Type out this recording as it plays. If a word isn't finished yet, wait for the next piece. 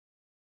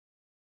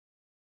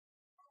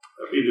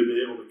Happy to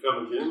be able to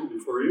come again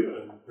before you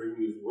and bring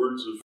you the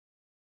words of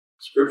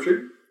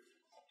Scripture.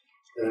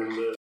 And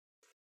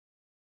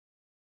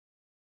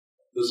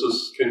this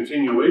is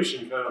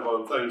continuation kind of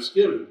on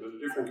Thanksgiving, but a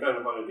different kind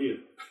of idea,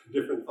 a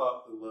different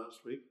thought than last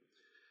week.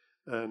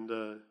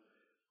 And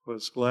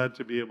was glad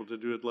to be able to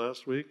do it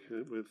last week.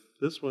 With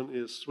this one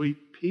is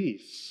sweet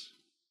peace,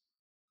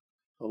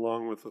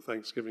 along with the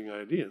Thanksgiving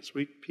idea,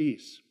 sweet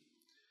peace.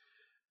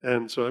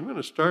 And so I'm going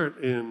to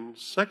start in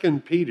 2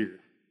 Peter.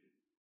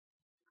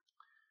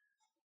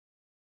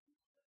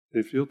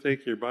 If you'll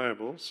take your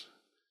Bibles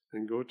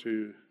and go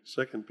to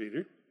 2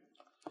 Peter.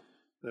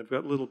 I've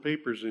got little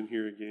papers in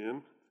here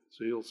again,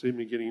 so you'll see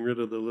me getting rid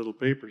of the little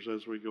papers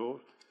as we go.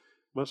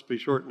 Must be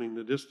shortening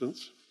the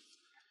distance.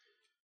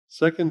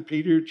 2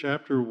 Peter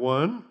chapter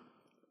 1,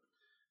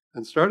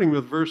 and starting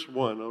with verse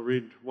 1, I'll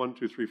read 1,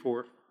 2, 3,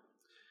 4.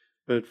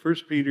 But 2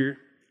 Peter,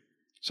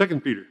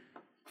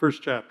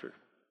 first chapter.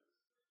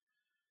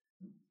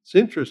 It's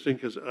interesting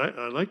because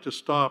I like to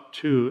stop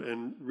too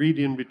and read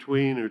in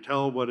between or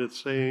tell what it's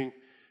saying.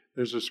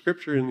 There's a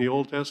scripture in the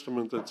Old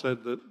Testament that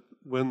said that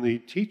when the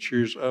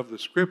teachers of the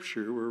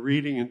Scripture were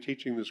reading and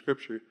teaching the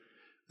Scripture,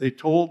 they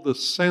told the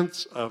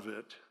sense of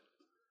it.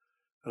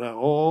 And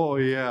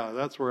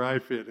that's where I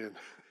fit in.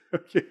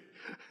 Okay.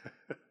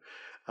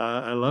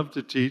 I love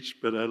to teach,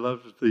 but I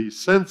love the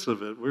sense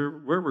of it,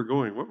 where we're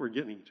going, what we're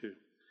getting to.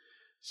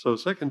 So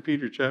 2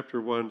 Peter chapter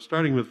 1,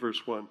 starting with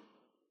verse 1.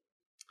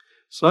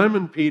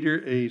 Simon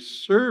Peter, a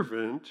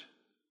servant.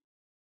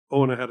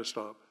 Oh, and I had to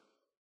stop.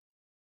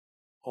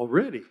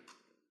 Already.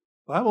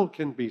 Bible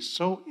can be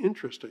so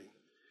interesting.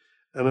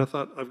 And I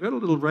thought, I've got a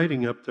little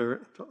writing up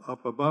there,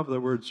 up above the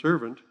word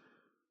servant,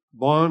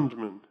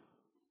 bondman.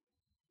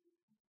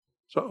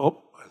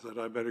 So, I thought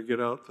I better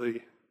get out the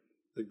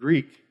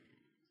Greek.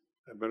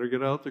 I better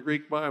get out the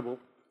Greek Bible,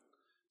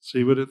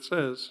 see what it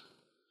says.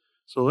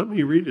 So let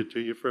me read it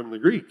to you from the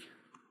Greek.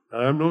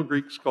 I'm no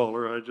Greek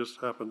scholar. I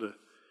just happen to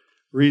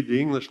read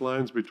the English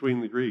lines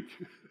between the Greek.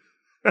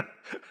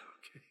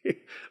 Okay,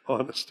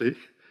 honesty.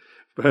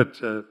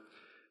 But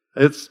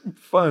it's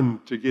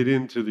fun to get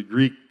into the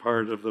Greek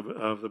part of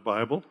the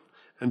Bible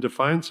and to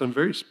find some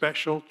very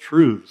special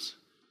truths,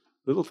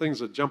 little things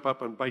that jump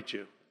up and bite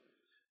you.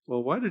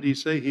 Well, why did he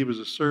say he was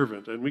a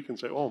servant? And we can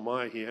say, oh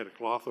my, he had a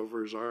cloth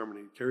over his arm and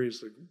he carries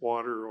the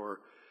water, or,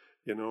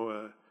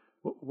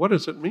 what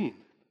does it mean?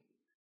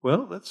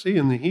 Well, let's see,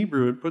 in the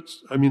Hebrew,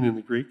 in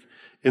the Greek.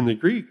 In the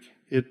Greek,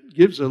 it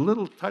gives a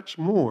little touch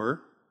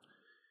more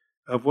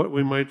of what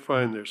we might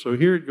find there. So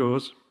here it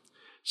goes.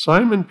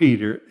 Simon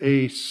Peter,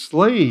 a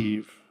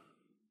slave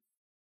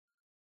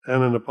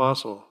and an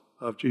apostle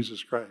of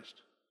Jesus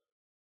Christ.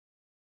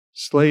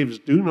 Slaves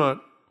do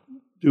not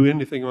do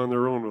anything on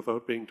their own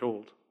without being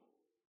told.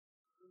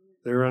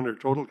 They're under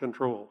total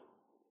control.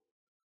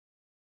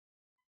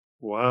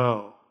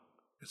 Wow.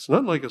 It's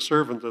not like a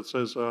servant that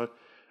says, I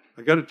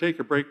got to take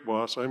a break,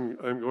 boss. I'm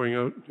going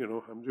out,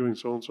 I'm doing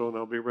so-and-so and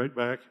I'll be right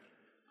back.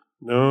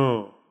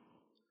 No.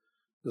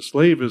 The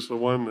slave is the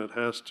one that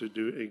has to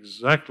do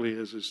exactly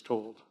as is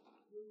told.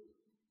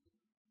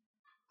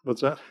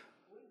 What's that?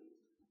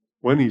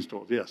 When he's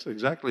told. Yes,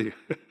 exactly.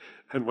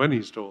 And when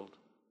he's told.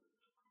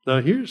 Now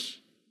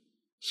here's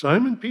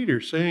Simon Peter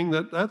saying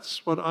that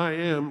that's what I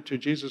am to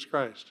Jesus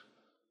Christ.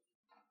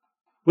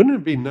 Wouldn't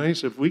it be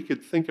nice if we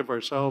could think of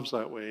ourselves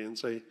that way and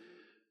say,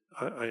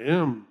 I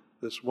am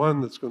this one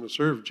that's going to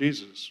serve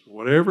Jesus.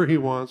 Whatever he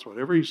wants,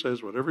 whatever he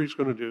says, whatever he's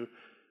going to do,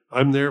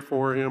 I'm there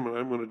for him and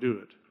I'm going to do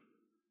it.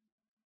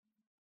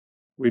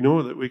 We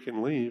know that we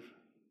can leave.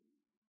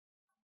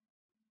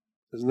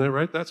 Isn't that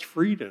right? That's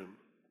freedom.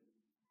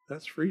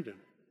 That's freedom.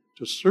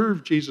 To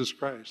serve Jesus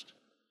Christ.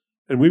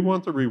 And we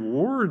want the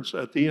rewards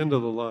at the end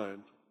of the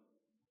line.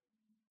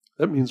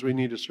 That means we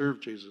need to serve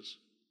Jesus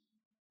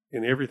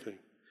in everything.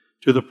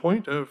 To the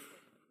point of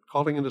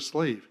calling it a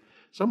slave.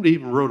 Somebody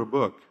even wrote a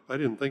book. I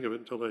didn't think of it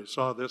until I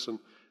saw this and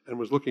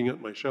was looking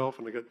at my shelf,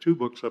 and I got 2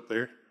 books up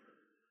there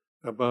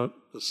about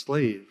the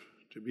slave,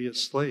 to be a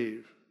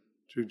slave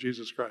to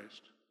Jesus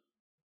Christ.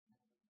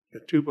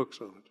 Got 2 books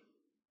on it.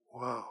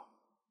 Wow.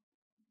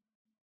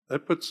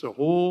 That puts a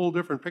whole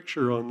different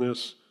picture on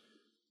this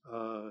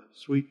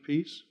sweet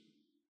peace.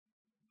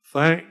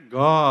 Thank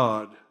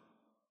God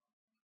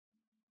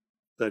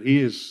that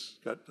he has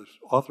got the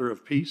author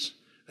of peace,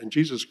 and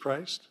Jesus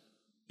Christ,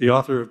 the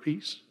author of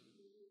peace,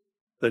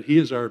 that he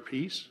is our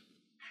peace.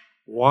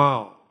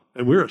 Wow.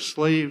 And we're a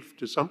slave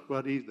to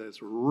somebody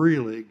that's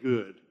really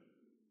good.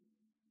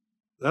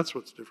 That's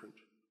what's different.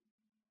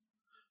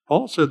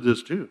 Paul said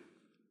this too.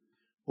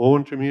 Woe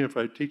unto me if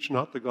I teach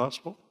not the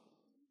gospel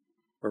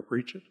or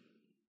preach it.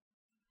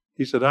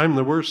 He said, I'm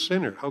the worst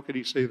sinner. How could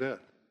he say that?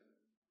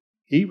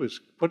 He was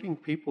putting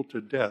people to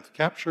death,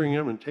 capturing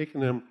them and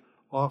taking them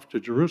off to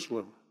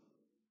Jerusalem.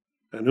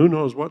 And who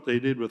knows what they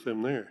did with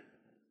them there.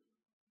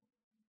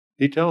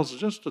 He tells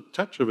just a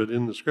touch of it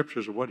in the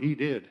scriptures of what he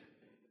did.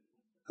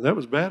 And that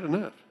was bad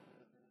enough.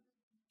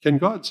 Can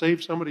God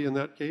save somebody in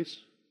that case?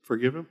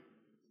 Forgive him?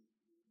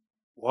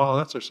 Wow,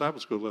 that's our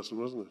Sabbath school lesson,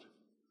 wasn't it?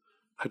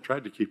 I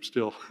tried to keep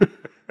still.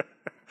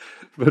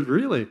 But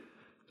really,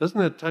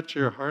 doesn't it touch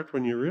your heart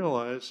when you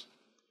realize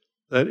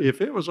that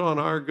if it was on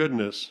our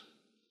goodness,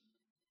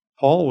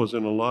 Paul was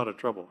in a lot of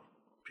trouble.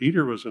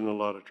 Peter was in a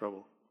lot of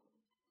trouble.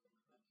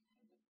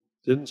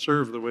 Didn't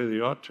serve the way they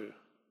ought to.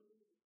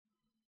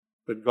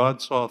 But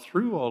God saw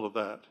through all of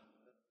that.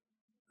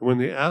 And when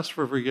they ask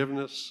for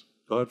forgiveness,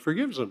 God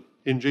forgives them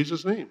in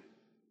Jesus' name.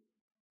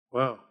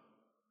 Wow.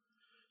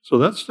 So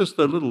that's just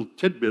a little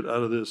tidbit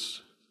out of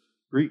this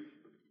Greek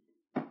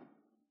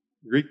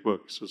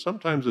book. So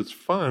sometimes it's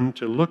fun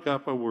to look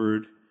up a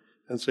word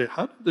and say,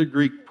 how did the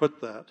Greek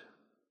put that?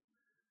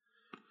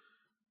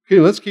 Okay,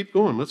 let's keep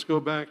going. Let's go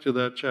back to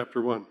that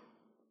chapter 1.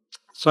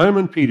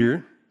 Simon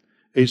Peter,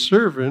 a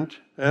servant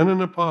and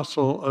an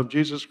apostle of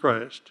Jesus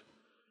Christ,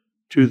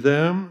 to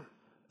them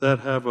that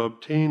have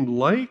obtained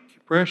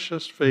like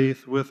precious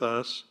faith with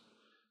us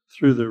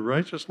through the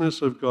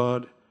righteousness of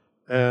God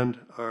and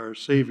our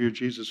Savior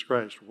Jesus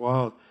Christ.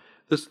 Wow,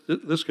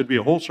 this could be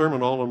a whole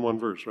sermon all in one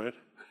verse, right?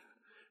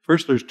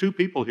 First, there's two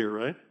people here,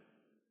 right?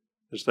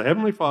 There's the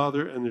Heavenly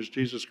Father and there's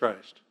Jesus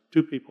Christ.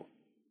 Two people.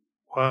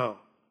 Wow.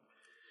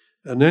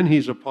 And then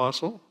he's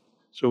apostle.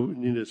 So we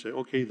need to say,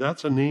 okay,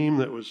 that's a name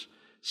that was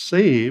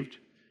saved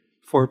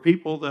for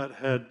people that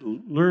had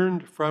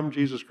learned from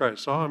Jesus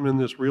Christ, saw him in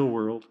this real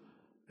world,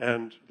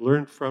 and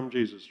learned from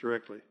Jesus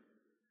directly.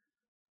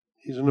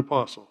 He's an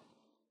apostle.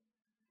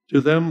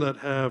 To them that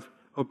have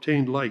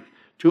obtained like.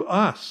 To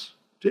us,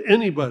 to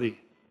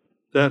anybody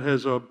that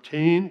has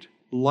obtained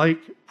like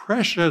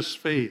precious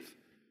faith.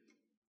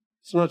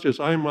 It's not just,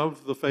 I'm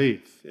of the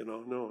faith,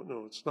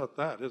 No, it's not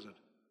that, is it?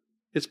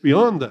 It's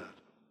beyond that.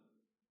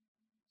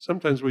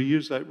 Sometimes we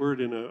use that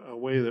word in a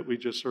way that we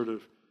just sort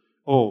of,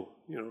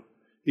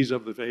 he's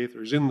of the faith,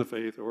 or he's in the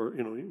faith, or,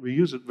 we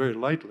use it very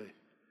lightly.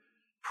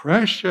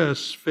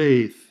 Precious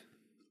faith.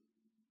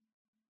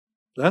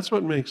 That's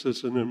what makes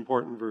this an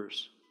important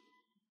verse.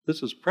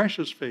 This is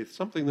precious faith,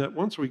 something that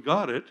once we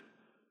got it,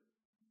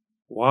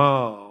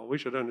 wow, we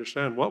should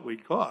understand what we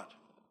got.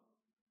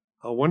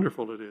 How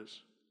wonderful it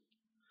is.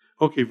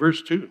 Okay,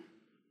 verse 2.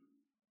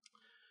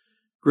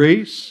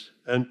 Grace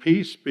and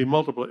peace be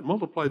multiplied.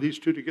 Multiply these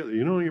two together.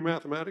 You know your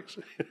mathematics?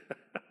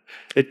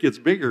 It gets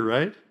bigger,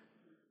 right?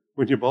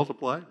 When you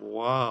multiply.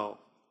 Wow.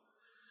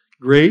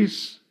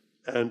 Grace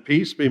and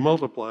peace be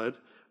multiplied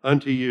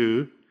unto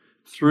you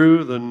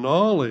through the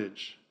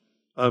knowledge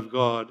of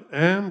God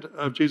and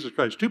of Jesus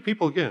Christ. Two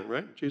people again,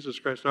 right? Jesus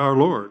Christ, our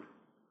Lord.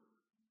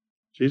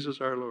 Jesus,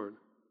 our Lord.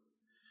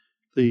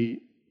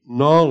 The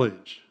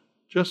knowledge,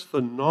 just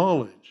the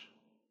knowledge,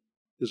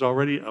 is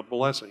already a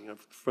blessing,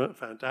 a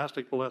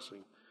fantastic blessing,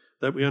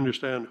 that we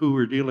understand who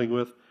we're dealing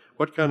with,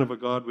 what kind of a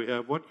God we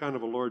have, what kind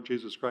of a Lord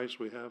Jesus Christ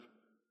we have.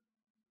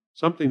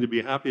 Something to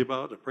be happy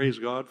about, to praise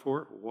God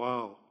for.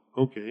 Wow.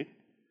 Okay.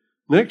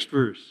 Next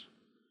verse.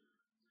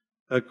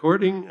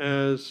 According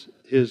as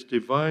his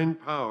divine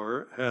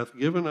power hath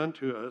given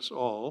unto us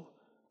all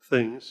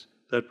things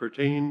that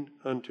pertain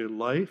unto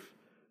life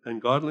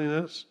and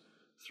godliness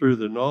through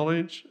the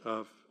knowledge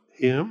of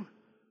him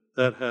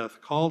that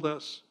hath called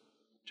us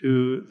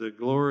to the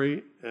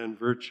glory and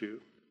virtue.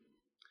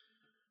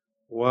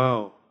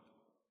 Wow.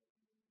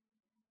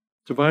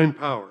 Divine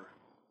power.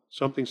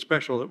 Something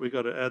special that we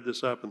got to add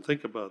this up and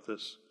think about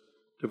this.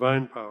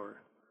 Divine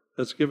power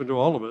that's given to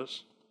all of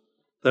us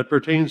that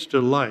pertains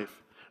to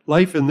life.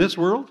 Life in this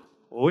world?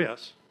 Oh,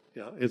 yes.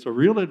 Yeah, it's a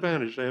real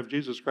advantage to have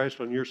Jesus Christ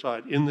on your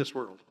side in this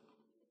world.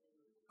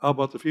 How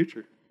about the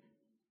future?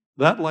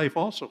 That life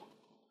also.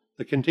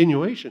 The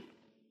continuation.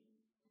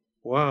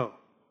 Wow.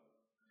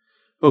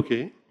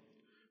 Okay.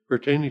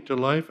 Pertaining to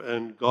life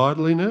and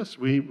godliness,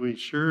 we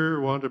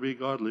sure want to be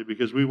godly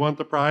because we want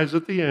the prize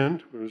at the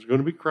end. There's going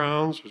to be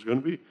crowns. There's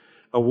going to be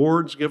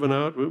awards given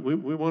out. We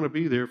want to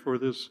be there for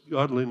this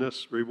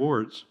godliness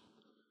rewards.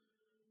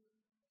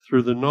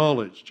 Through the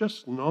knowledge,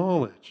 just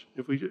knowledge.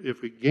 If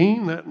we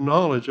gain that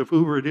knowledge of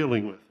who we're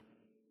dealing with,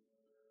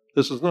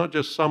 this is not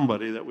just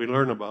somebody that we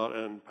learn about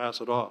and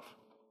pass it off.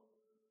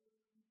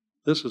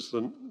 This is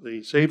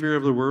the Savior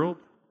of the world,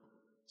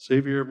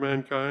 Savior of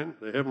mankind,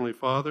 the Heavenly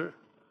Father,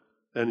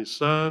 and His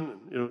Son.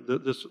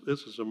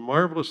 This is a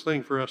marvelous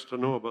thing for us to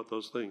know about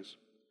those things.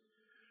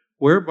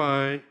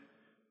 Whereby,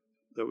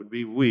 that would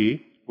be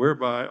we,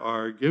 whereby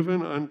are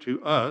given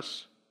unto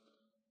us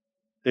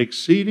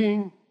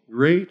exceeding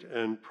great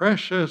and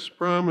precious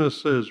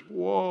promises.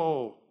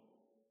 Whoa!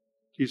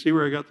 Do you see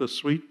where I got the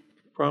sweet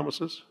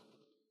promises?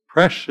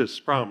 Precious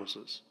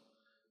promises.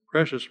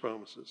 Precious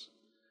promises.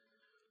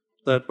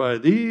 That by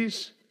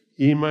these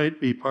ye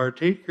might be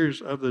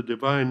partakers of the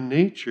divine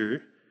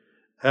nature,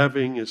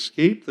 having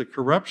escaped the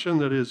corruption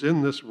that is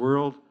in this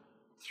world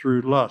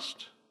through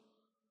lust.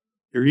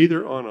 You're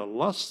either on a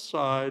lust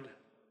side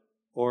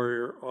or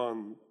you're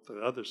on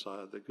the other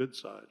side, the good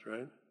side,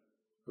 right?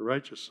 The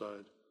righteous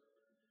side.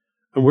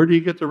 And where do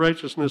you get the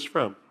righteousness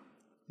from?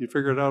 You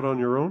figure it out on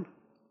your own?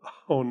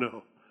 Oh,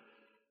 no.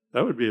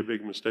 That would be a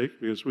big mistake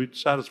because we'd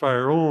satisfy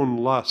our own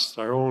lusts,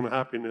 our own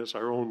happiness,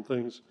 our own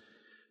things.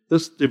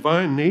 This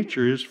divine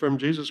nature is from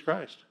Jesus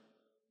Christ.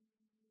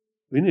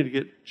 We need to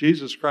get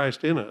Jesus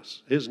Christ in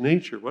us, his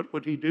nature. What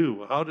would he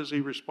do? How does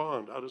he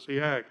respond? How does he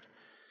act?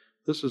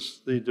 This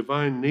is the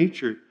divine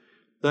nature.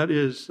 That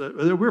is,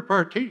 we're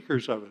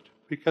partakers of it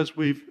because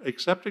we've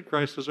accepted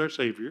Christ as our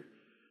Savior.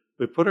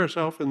 We've put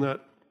ourselves in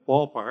that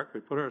ballpark. We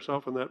put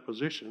ourselves in that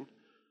position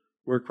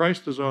where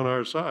Christ is on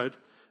our side,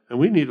 and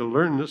we need to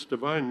learn this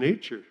divine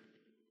nature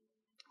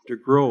to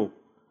grow,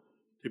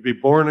 to be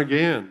born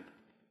again,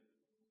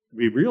 to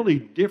be really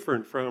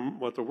different from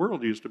what the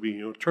world used to be.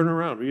 Turn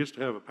around. We used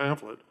to have a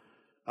pamphlet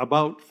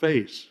about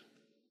face.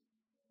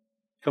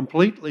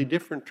 Completely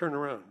different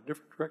turnaround,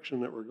 different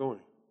direction that we're going,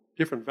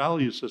 different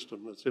value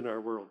system that's in our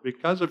world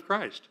because of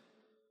Christ.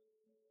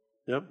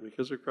 Yep,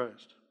 because of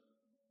Christ.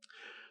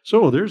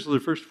 So there's the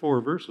first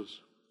 4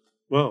 verses.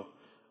 Well,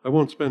 I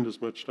won't spend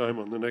as much time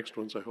on the next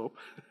ones, I hope.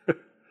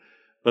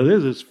 But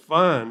it is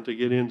fun to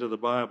get into the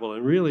Bible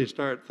and really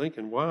start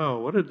thinking, wow,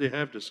 what did they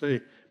have to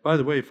say? By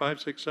the way, 5,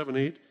 6, 7,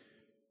 8,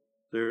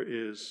 there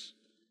is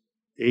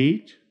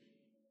 8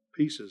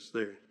 pieces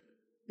there.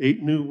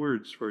 8 new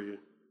words for you.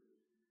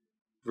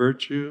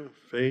 Virtue,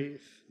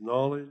 faith,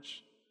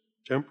 knowledge,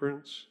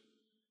 temperance,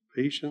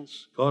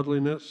 patience,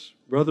 godliness,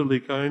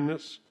 brotherly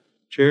kindness,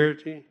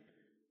 charity.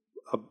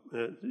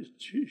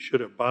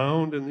 Should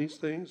abound in these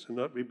things and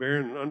not be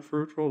barren and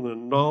unfruitful in the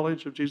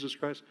knowledge of Jesus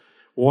Christ.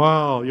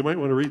 Wow, you might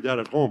want to read that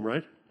at home,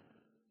 right?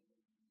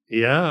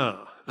 Yeah,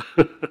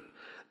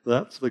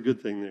 that's the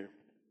good thing there.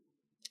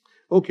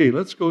 Okay,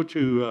 let's go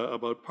to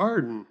about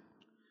pardon,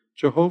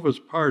 Jehovah's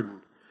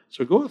pardon.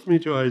 So go with me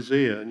to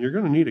Isaiah, and you're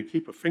going to need to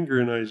keep a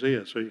finger in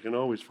Isaiah so you can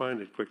always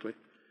find it quickly.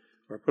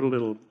 Or put a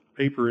little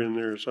paper in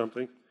there or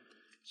something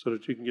so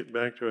that you can get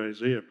back to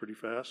Isaiah pretty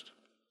fast.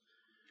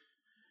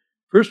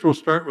 First, we'll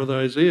start with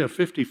Isaiah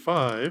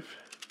 55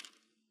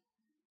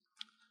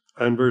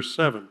 and verse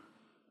 7.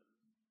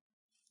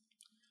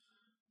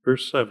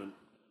 Verse 7.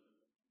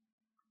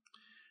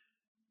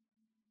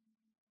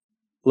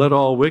 Let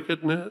all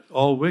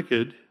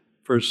wicked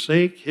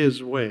forsake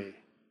his way.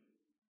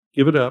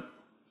 Give it up.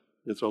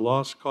 It's a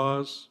lost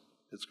cause.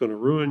 It's going to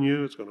ruin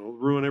you. It's going to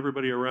ruin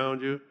everybody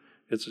around you.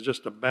 It's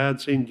just a bad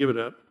scene. Give it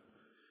up.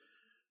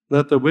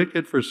 Let the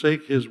wicked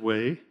forsake his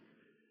way,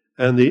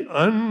 and the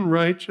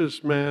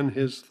unrighteous man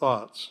his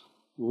thoughts.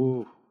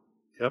 Ooh,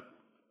 yep.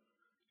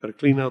 Got to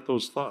clean out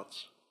those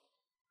thoughts.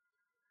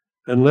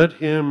 And let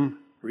him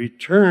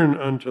return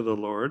unto the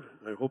Lord.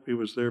 I hope he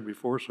was there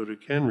before so that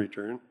he can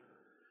return.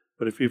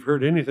 But if you've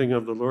heard anything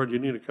of the Lord, you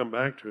need to come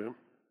back to him.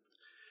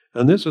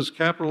 And this is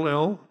capital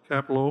L,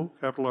 capital O,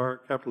 capital R,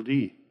 capital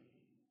D.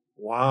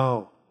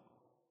 Wow.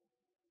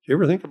 Do you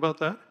ever think about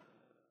that?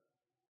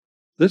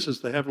 This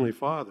is the Heavenly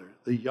Father,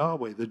 the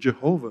Yahweh, the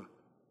Jehovah.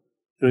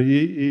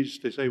 You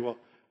they say, well,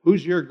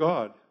 who's your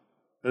God?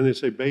 And they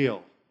say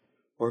Baal.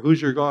 Or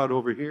who's your God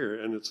over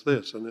here? And it's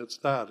this, and it's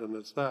that, and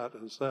it's that,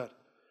 and it's that.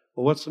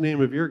 Well, what's the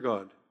name of your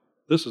God?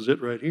 This is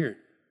it right here.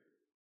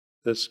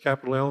 That's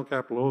capital L,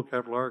 capital O,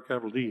 capital R,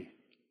 capital D.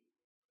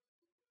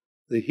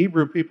 The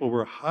Hebrew people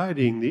were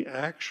hiding the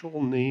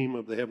actual name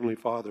of the Heavenly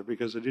Father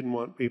because they didn't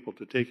want people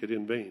to take it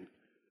in vain.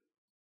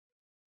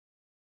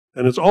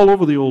 And it's all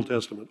over the Old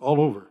Testament, all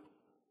over.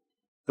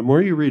 The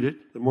more you read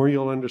it, the more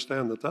you'll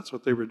understand that that's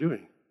what they were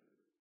doing.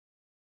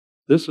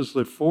 This is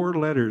the 4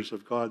 letters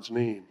of God's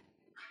name.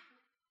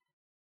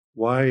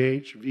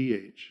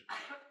 YHVH.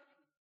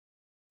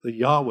 The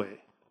Yahweh,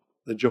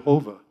 the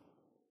Jehovah.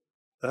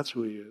 That's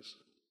who he is.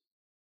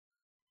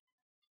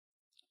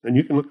 And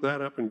you can look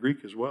that up in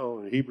Greek as well,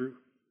 in Hebrew.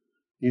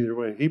 Either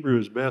way, Hebrew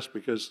is best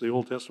because the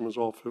Old Testament is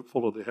all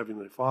full of the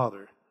Heavenly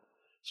Father.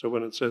 So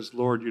when it says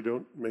Lord, you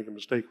don't make a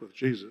mistake with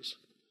Jesus.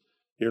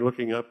 You're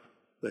looking up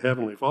the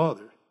Heavenly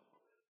Father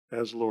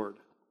as Lord.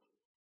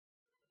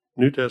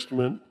 New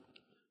Testament,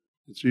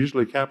 it's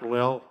usually capital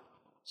L,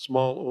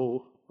 small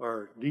o,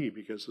 R, D,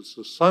 because it's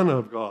the Son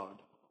of God.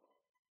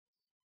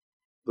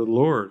 The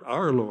Lord,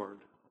 our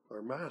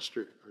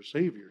Master, our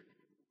Savior,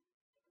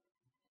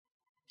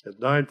 that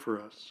died for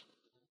us.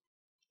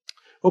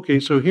 Okay,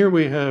 so here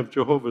we have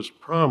Jehovah's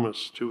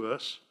promise to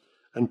us,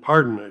 and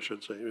pardon, I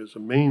should say, is the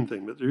main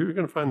thing. But you're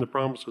going to find the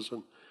promises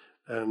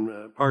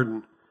and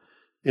pardon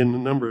in a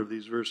number of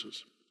these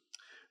verses.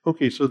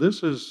 Okay, so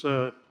this is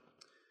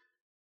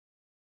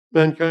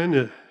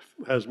mankind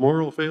has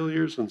moral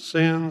failures and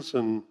sins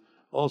and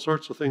all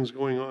sorts of things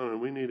going on,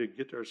 and we need to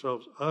get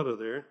ourselves out of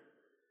there.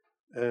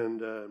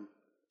 And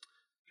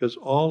because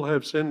all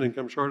have sinned and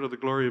come short of the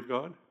glory of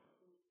God.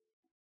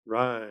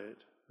 Right.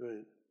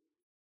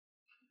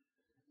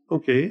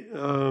 Okay.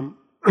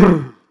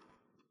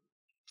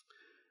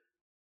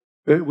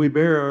 We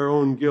bear our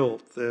own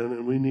guilt then,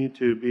 and we need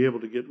to be able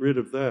to get rid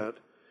of that.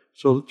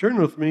 So turn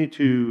with me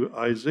to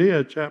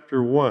Isaiah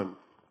chapter 1.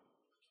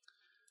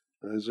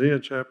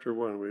 Isaiah chapter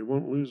 1. We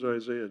won't lose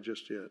Isaiah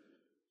just yet.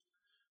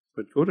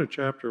 But go to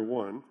chapter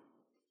 1.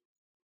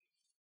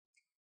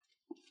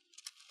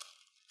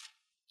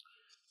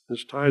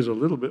 This ties a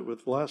little bit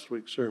with last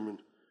week's sermon.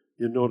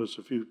 You'll notice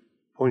a few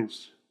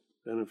points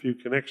and a few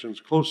connections,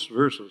 close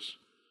verses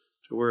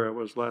to where I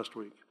was last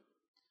week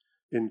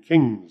in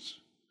Kings.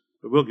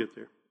 But we'll get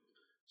there.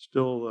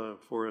 still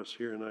for us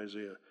here in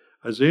Isaiah.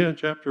 Isaiah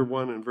chapter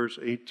 1 and verse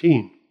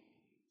 18.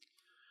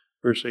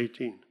 Verse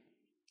 18.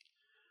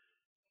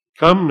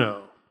 Come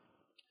now,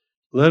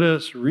 let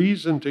us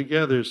reason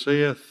together,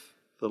 saith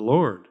the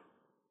Lord,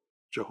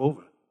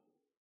 Jehovah,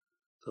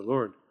 the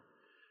Lord.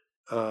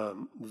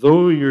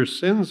 Though your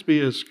sins be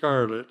as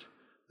scarlet,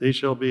 they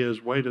shall be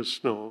as white as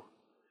snow.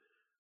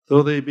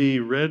 Though they be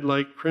red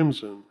like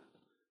crimson,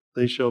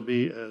 they shall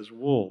be as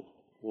wool,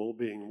 wool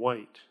being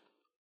white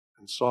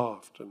and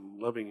soft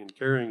and loving and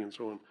caring and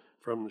so on,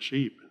 from the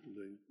sheep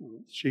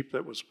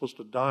that was supposed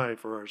to die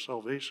for our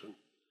salvation.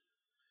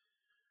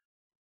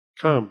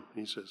 Come,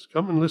 he says,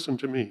 come and listen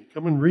to me.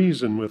 Come and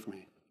reason with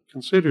me.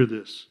 Consider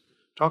this.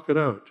 Talk it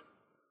out,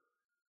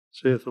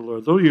 saith the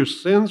Lord. Though your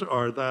sins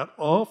are that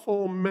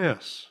awful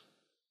mess,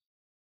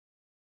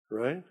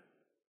 right?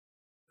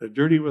 They're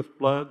dirty with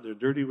blood. They're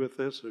dirty with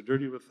this. They're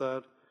dirty with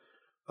that.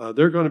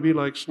 They're going to be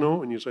like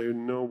snow. And you say,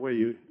 no way.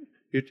 You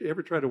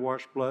ever try to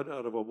wash blood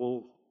out of a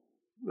wool?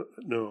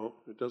 No,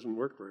 it doesn't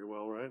work very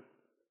well, right?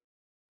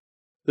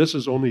 This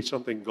is only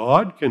something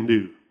God can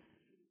do.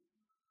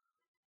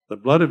 The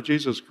blood of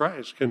Jesus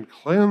Christ can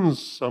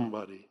cleanse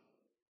somebody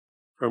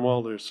from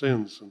all their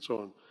sins and so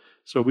on.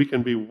 So we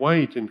can be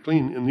white and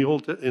clean. In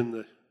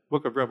the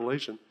book of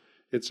Revelation,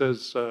 it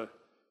says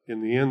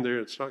in the end there,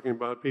 it's talking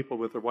about people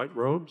with their white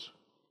robes.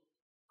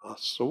 A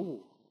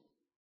soul.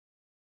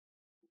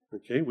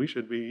 Okay, we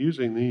should be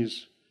using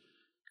these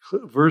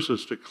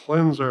verses to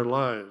cleanse our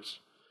lives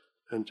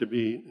and to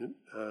be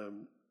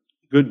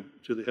good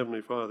to the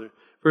Heavenly Father.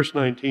 Verse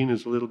 19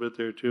 is a little bit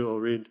there too. I'll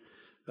read.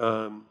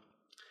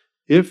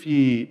 If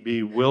ye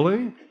be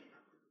willing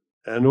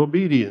and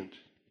obedient.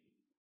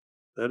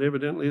 That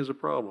evidently is a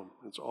problem.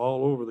 It's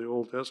all over the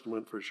Old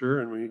Testament for sure,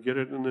 and we get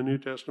it in the New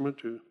Testament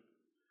too.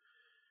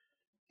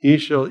 Ye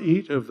shall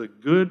eat of the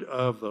good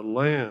of the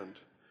land.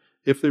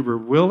 If they were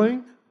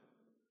willing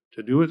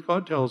to do what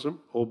God tells them,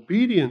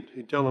 obedient,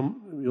 he'd tell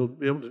them, you'll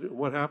be able to do.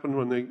 What happened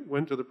when they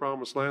went to the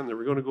Promised Land? They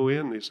were going to go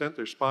in, they sent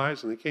their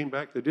spies, and they came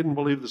back. They didn't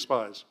believe the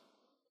spies.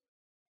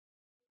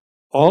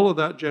 All of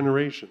that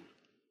generation,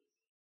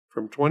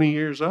 from 20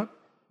 years up,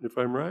 if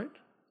I'm right,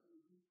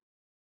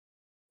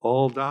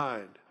 all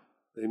died.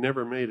 They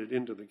never made it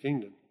into the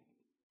kingdom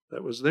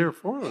that was there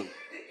for them.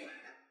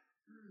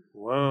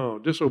 Wow,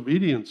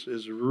 disobedience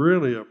is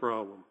really a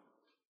problem.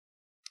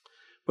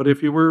 But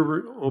if you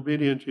were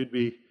obedient, you'd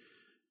be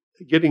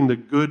getting the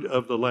good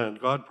of the land.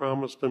 God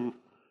promised them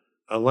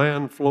a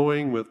land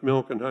flowing with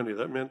milk and honey.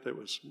 That meant that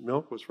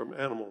milk was from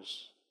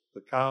animals,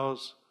 the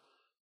cows,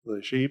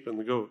 the sheep, and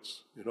the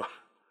goats.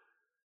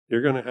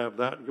 You're going to have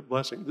that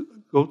blessing. The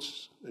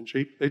goats and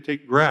sheep, they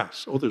take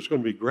grass. Oh, there's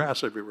going to be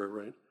grass everywhere,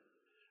 right?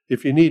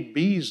 If you need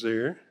bees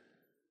there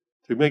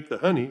to make the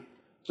honey,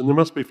 then there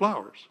must be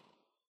flowers.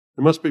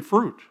 There must be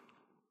fruit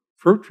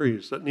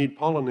trees that need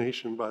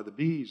pollination by the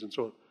bees and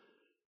so on.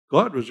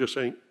 God was just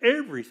saying,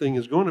 everything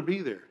is going to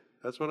be there.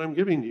 That's what I'm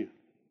giving you.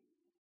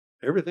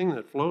 Everything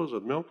that flows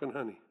with milk and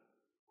honey.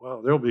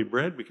 Wow, there'll be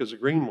bread because the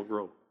grain will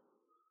grow.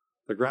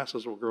 The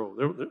grasses will grow.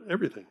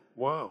 Everything.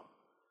 Wow.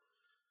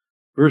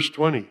 Verse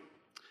 20.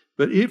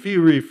 But if ye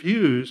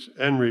refuse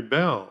and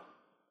rebel,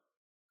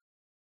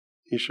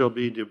 ye shall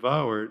be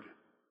devoured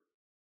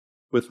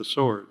with the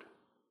sword,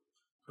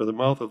 for the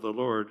mouth of the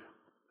Lord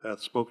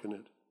hath spoken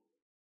it.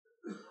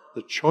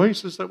 The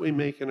choices that we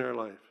make in our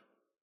life,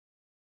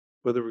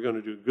 whether we're going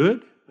to do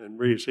good and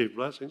receive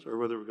blessings, or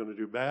whether we're going to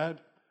do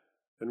bad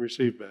and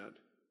receive bad.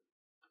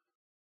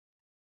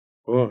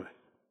 Boy.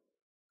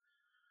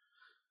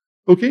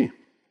 Okay,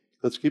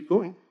 let's keep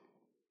going.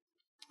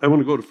 I want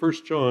to go to 1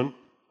 John.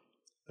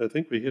 I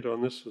think we hit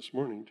on this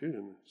morning too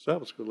in the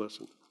Sabbath school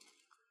lesson.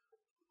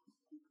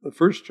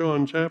 1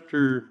 John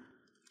chapter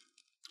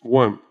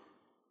 1.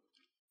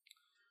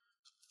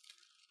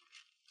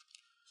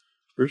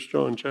 1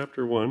 John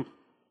chapter 1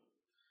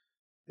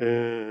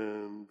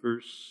 and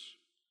verse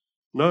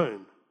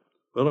 9.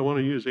 Well, I want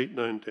to use 8,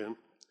 9, 10.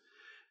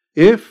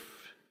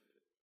 If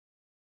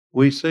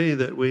we say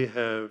that we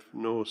have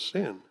no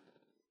sin,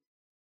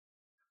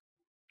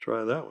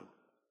 try that one.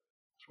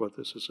 That's what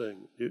this is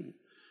saying.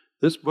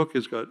 This book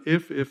has got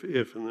if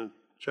in the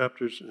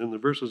chapters, in the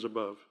verses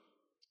above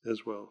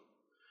as well.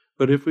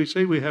 But if we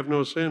say we have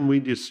no sin, we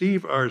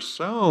deceive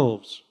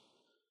ourselves,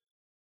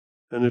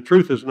 and the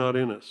truth is not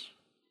in us.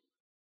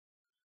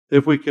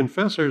 If we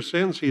confess our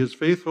sins, he is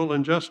faithful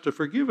and just to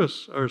forgive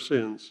us our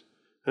sins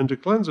and to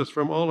cleanse us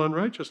from all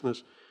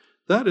unrighteousness.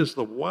 That is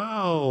the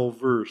wow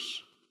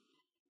verse.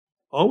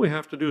 All we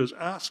have to do is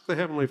ask the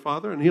Heavenly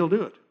Father, and he'll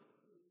do it.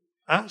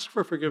 Ask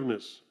for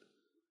forgiveness,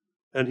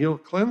 and he'll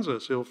cleanse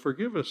us. He'll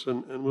forgive us,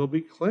 and we'll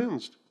be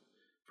cleansed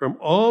from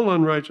all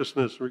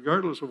unrighteousness,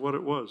 regardless of what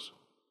it was.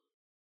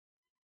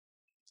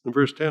 In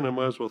verse 10, I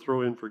might as well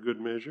throw in for good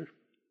measure.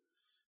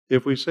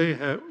 If we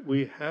say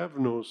we have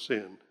no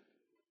sin,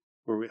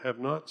 or we have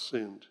not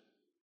sinned,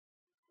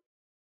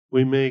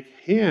 we make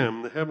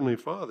him, the Heavenly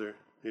Father,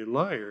 a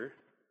liar,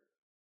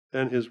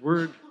 and his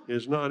word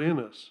is not in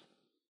us.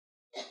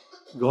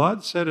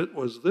 God said it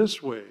was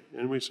this way,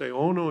 and we say,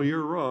 oh no,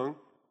 you're wrong.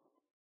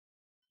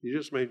 You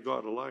just made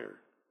God a liar,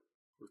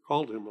 or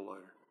called him a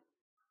liar.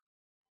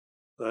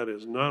 That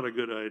is not a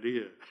good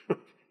idea.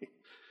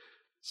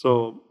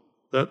 So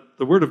that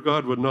the Word of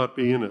God would not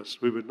be in us.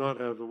 We would not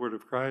have the Word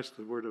of Christ,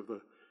 the Word of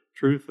the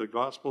truth, the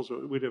Gospels.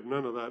 We'd have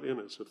none of that in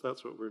us if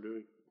that's what we're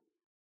doing.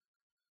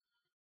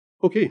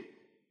 Okay,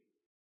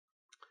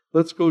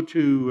 let's go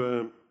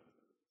to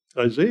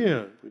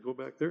Isaiah. We go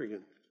back there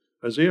again.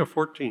 Isaiah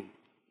 14.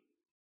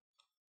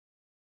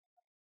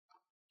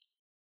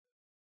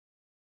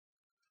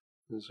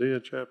 Isaiah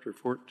chapter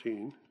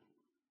 14.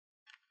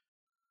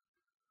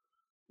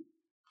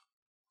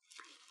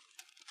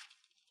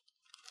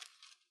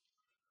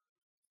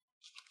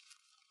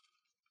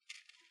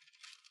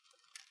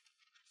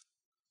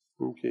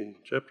 Okay,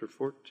 chapter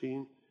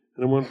 14,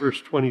 and I want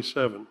verse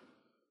 27.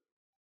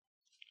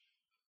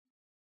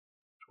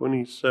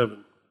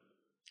 27.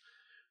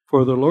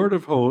 For the Lord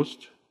of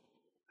hosts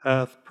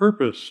hath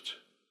purposed,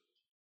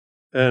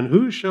 and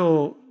who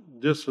shall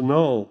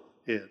disannul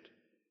it?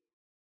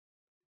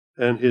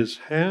 And his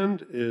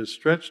hand is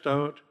stretched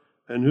out,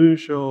 and who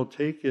shall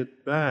take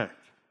it back?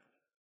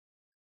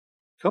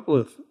 Got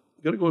to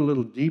go a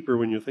little deeper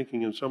when you're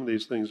thinking in some of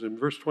these things. And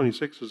verse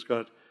 26 has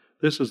got,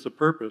 this is the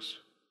purpose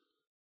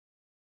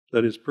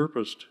that is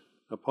purposed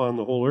upon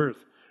the whole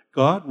earth.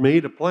 God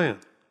made a plan.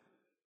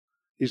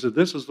 He said,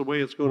 this is the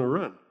way it's going to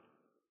run.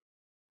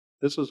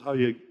 This is how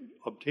you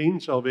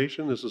obtain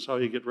salvation. This is how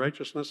you get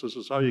righteousness. This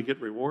is how you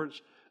get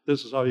rewards.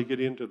 This is how you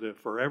get into the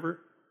forever.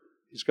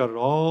 He's got it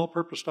all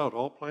purposed out,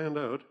 all planned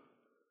out.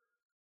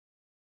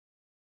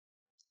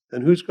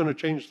 And who's going to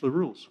change the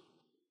rules?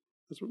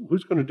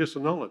 Who's going to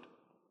disannul it?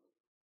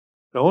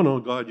 Oh no,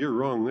 God, you're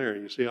wrong there.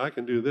 You see, I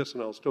can do this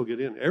and I'll still get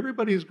in.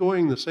 Everybody's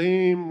going the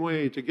same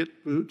way to get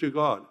to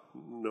God.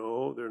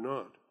 No, they're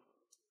not.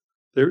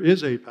 There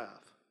is a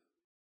path.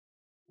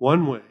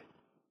 One way.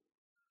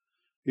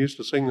 We used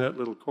to sing that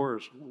little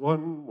chorus,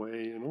 one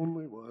way and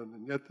only one,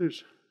 and yet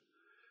there's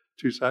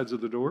two sides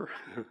of the door.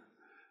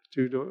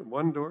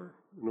 One door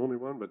and only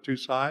one, but two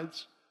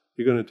sides.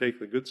 You're going to take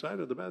the good side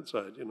or the bad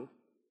side, you know.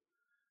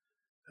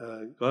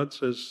 God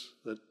says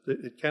that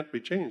it can't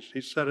be changed.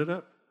 He set it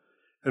up.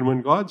 And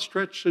when God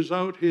stretches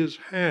out his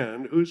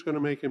hand, who's going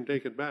to make him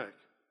take it back?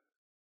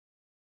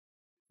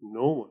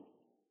 No one.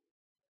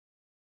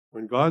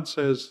 When God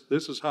says,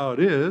 this is how it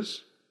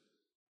is,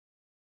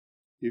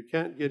 you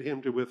can't get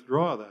him to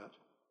withdraw that.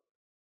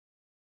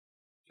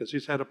 Because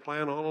he's had a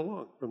plan all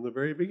along from the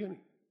very beginning.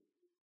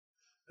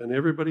 And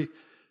everybody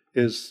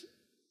is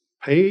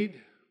paid.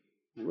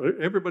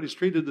 Everybody's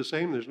treated the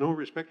same. There's no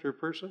respecter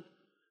of person.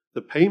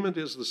 The payment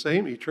is the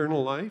same,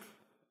 eternal life.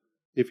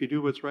 If you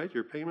do what's right,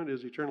 your payment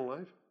is eternal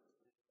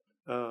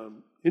life.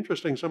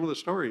 Interesting, some of the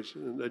stories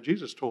that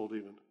Jesus told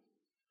even.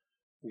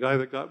 The guy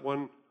that got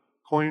one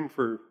coin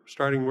for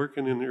starting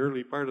working in the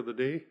early part of the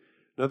day.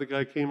 Another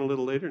guy came a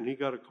little later and he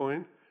got a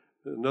coin.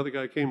 Another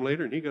guy came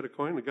later and he got a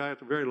coin. The guy at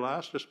the very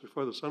last, just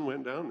before the sun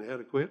went down, they had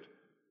to quit.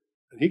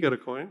 And he got a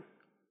coin.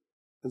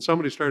 And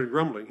somebody started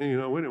grumbling. Hey,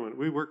 wait a minute,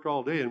 we worked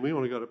all day and we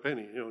only got a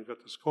penny.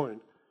 Got this coin.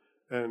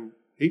 And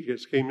he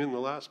just came in the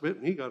last bit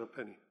and he got a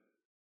penny.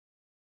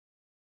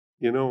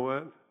 You know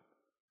what?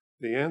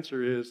 The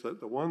answer is that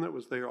the one that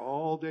was there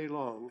all day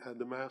long had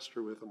the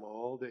master with him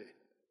all day.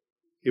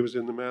 He was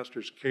in the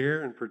master's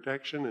care and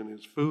protection and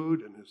his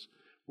food and his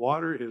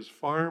water, his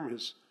farm.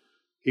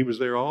 He was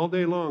there all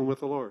day long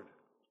with the Lord.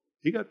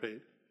 He got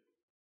paid.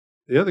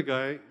 The other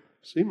guy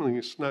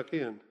seemingly snuck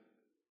in.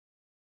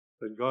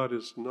 But God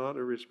is not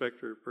a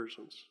respecter of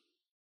persons.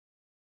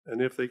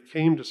 And if they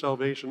came to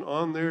salvation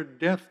on their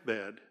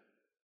deathbed,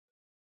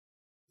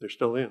 they're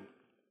still in.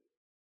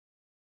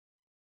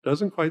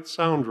 Doesn't quite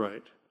sound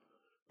right.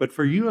 But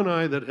for you and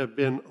I that have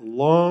been a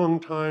long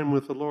time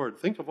with the Lord,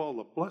 think of all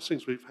the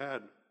blessings we've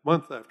had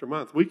month after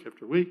month, week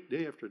after week,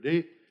 day after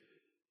day.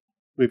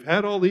 We've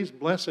had all these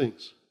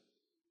blessings.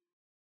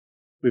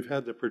 We've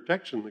had the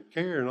protection, the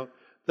care, and all.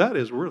 That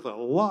is worth a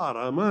lot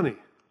of money.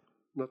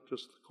 Not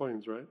just the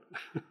coins, right?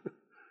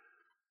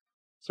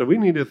 So we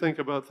need to think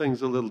about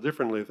things a little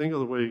differently. Think of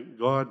the way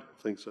God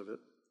thinks of it.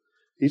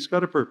 He's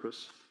got a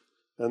purpose,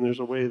 and there's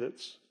a way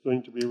that's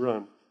going to be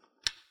run.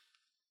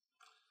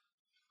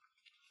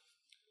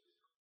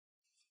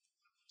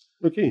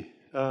 Okay,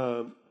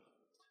 I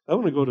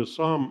want to go to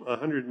Psalm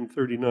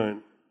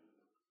 139.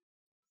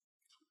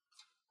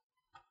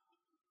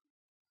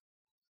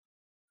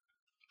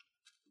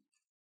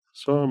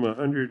 Psalm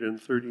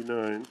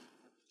 139.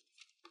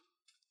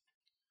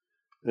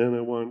 And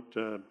I want,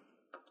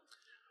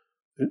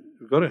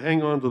 we've got to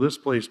hang on to this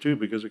place too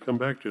because I come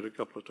back to it a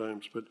couple of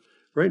times. But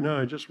right now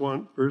I just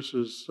want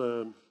verses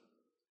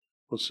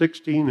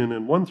 16 and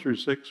then 1 through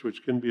 6,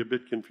 which can be a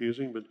bit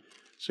confusing. But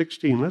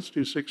 16, let's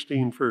do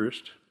 16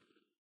 first.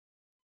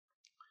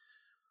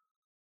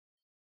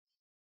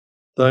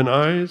 Thine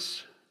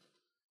eyes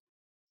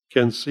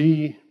can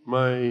see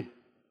my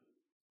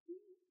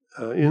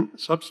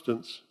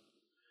substance,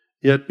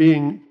 yet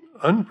being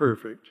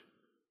unperfect,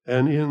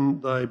 and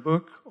in thy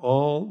book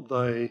all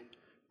thy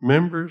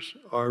members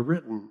are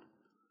written,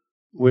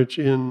 which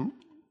in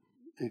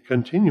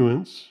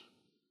continuance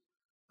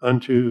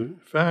unto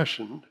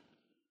fashion,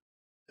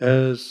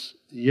 as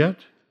yet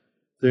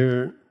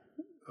there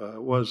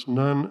was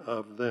none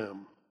of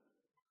them.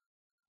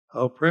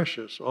 How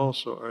precious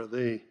also are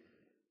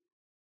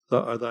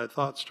thy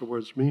thoughts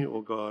towards me,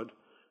 O God.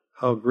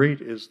 How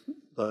great is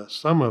the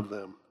sum of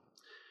them.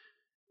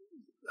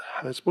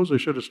 I suppose I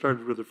should have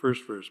started with the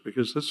first verse,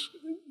 because this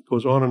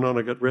goes on and on.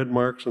 I got red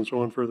marks and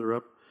so on further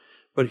up.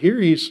 But here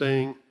he's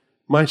saying,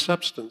 my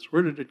substance,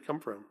 where did it come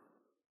from?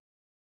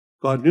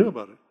 God knew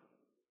about it.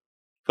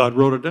 God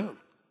wrote it down.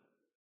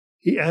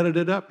 He added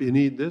it up. You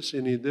need this,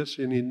 you need this,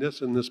 you need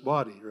this in this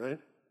body, right?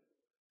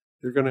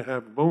 You're going to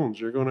have bones.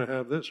 You're going to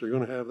have this. You're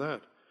going to have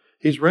that.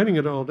 He's writing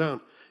it all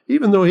down.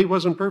 Even though he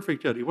wasn't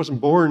perfect yet. He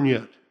wasn't born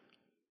yet.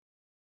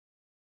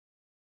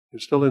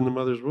 He's still in the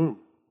mother's womb.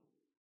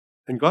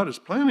 And God is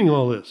planning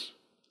all this.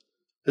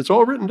 It's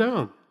all written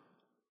down.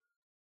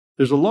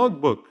 There's a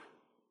logbook.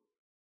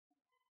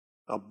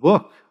 A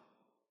book,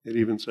 it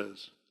even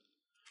says.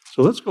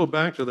 So let's go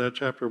back to that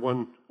chapter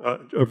 1,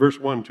 verse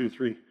 1, 2,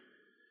 3.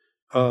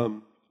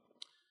 And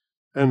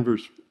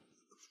verse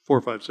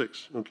 4, 5,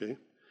 6. Okay.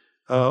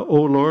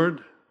 O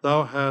Lord,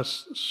 thou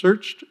hast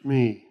searched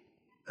me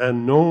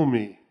and know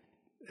me.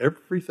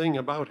 Everything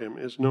about him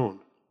is known.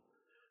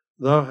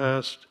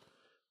 Thou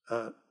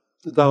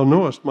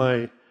knowest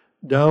my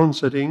down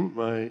sitting,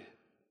 my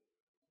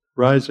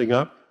rising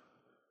up.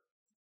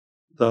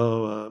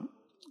 Thou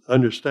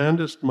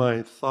understandest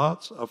my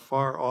thoughts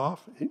afar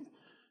off.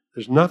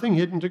 There's nothing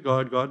hidden to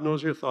God. God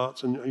knows your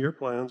thoughts and your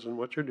plans and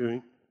what you're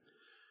doing.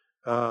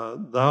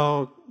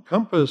 Thou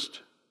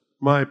compassed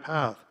my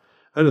path.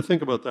 I had to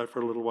think about that for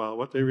a little while.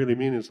 What they really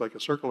mean is like a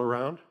circle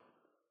around,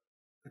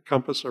 a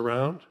compass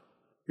around.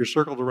 You're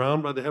circled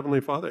around by the Heavenly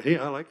Father. Hey,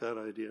 I like that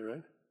idea,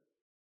 right?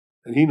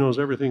 And He knows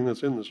everything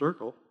that's in the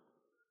circle.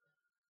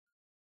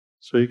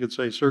 So you could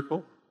say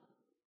circle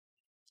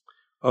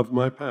of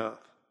my path,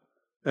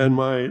 and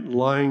my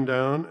lying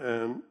down,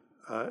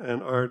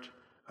 and art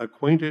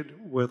acquainted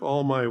with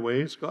all my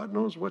ways. God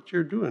knows what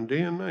you're doing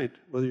day and night,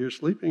 whether you're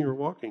sleeping or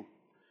walking.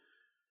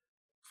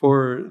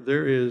 For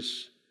there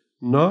is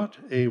not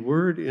a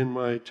word in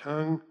my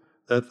tongue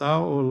that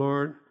thou, O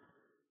Lord,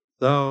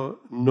 thou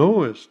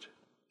knowest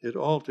it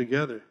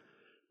altogether.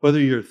 Whether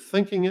you're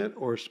thinking it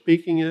or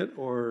speaking it,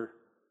 or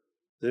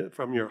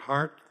from your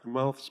heart, the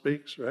mouth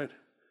speaks, right?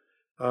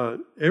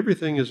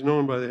 Everything is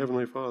known by the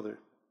Heavenly Father.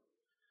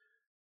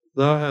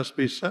 Thou hast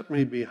beset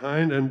me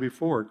behind and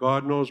before.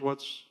 God knows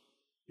what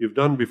you've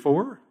done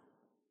before,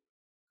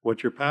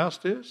 what your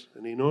past is,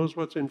 and He knows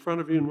what's in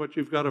front of you and what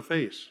you've got to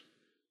face,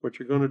 what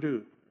you're going to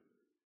do.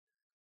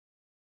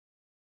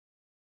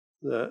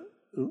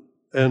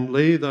 And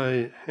lay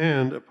thy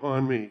hand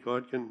upon me.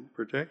 God can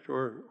protect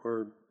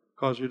or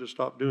cause you to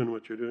stop doing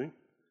what you're doing.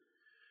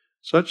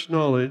 Such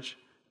knowledge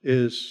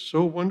is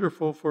so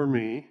wonderful for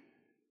me.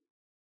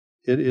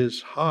 It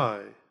is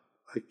high.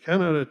 I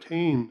cannot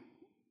attain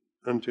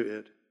unto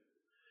it.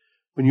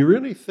 When you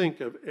really think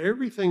of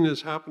everything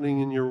that's happening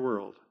in your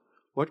world,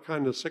 what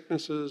kind of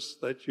sicknesses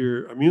that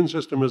your immune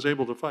system is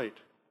able to fight,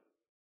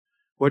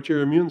 what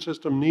your immune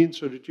system needs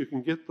so that you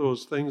can get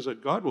those things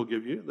that God will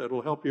give you that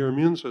will help your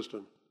immune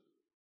system.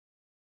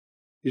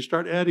 You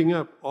start adding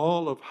up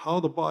all of how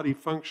the body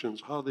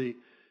functions, how the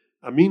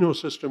amino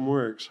system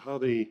works, how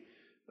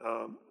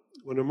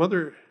when a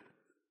mother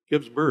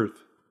gives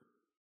birth,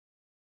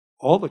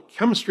 all the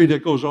chemistry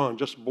that goes on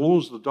just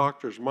blows the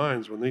doctor's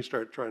minds when they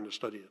start trying to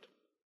study it.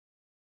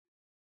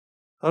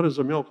 How does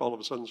the milk all of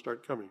a sudden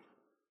start coming?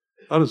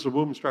 How does the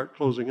womb start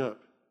closing up?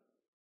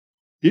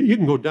 You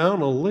can go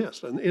down a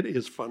list, and it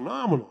is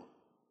phenomenal.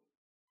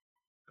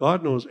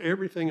 God knows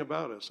everything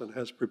about us and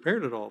has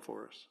prepared it all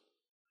for us.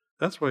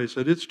 That's why He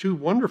said, it's too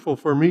wonderful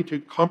for me to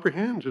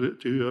comprehend,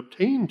 to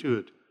obtain to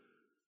it,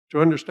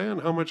 to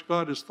understand how much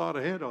God has thought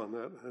ahead on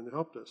that and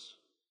helped us.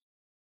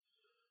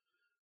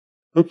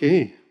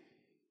 Okay.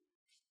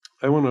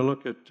 I want to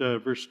look at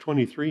verse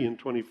 23 and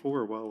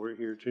 24 while we're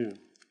here too.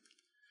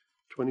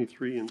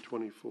 23 and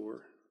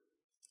 24.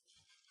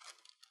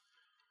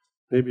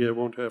 Maybe I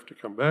won't have to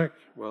come back,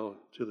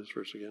 to this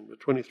verse again, but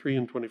 23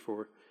 and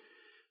 24.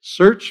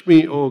 Search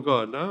me, O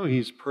God. Now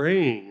he's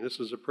praying. This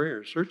is a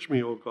prayer. Search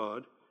me, O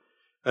God,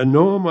 and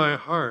know my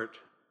heart.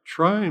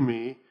 Try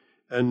me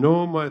and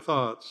know my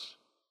thoughts,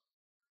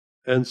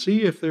 and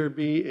see if there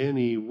be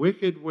any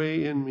wicked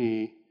way in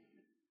me,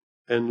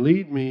 and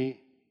lead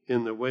me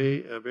in the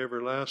way of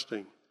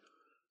everlasting.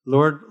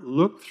 Lord,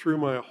 look through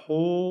my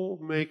whole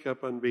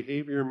makeup and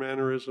behavior,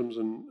 mannerisms,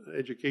 and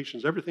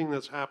educations, everything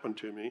that's happened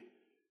to me,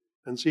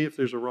 and see if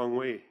there's a wrong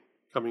way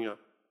coming up.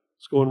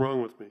 What's going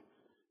wrong with me?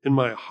 In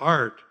my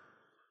heart,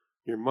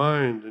 your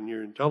mind and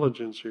your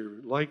intelligence,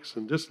 your likes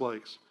and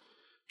dislikes.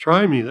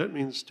 Try me. That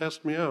means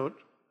test me out.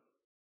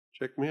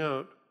 Check me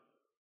out.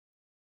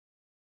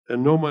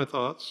 And know my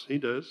thoughts. He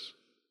does.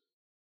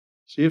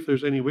 See if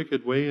there's any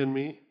wicked way in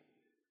me,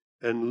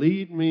 and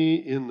lead me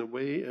in the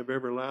way of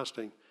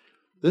everlasting.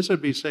 This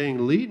would be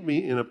saying, lead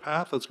me in a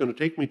path that's going to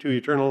take me to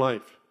eternal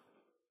life.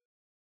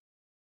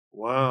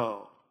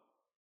 Wow.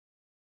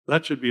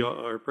 That should be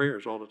our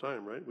prayers all the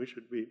time, right? We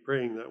should be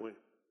praying that way.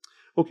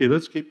 Okay,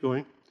 let's keep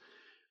going.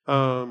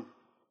 I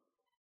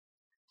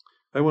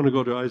want to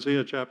go to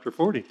Isaiah chapter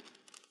 40.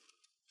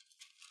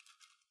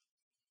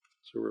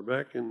 So we're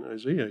back in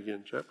Isaiah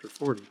again, chapter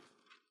 40.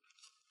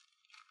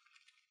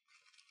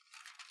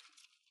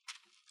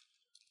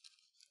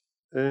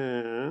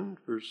 And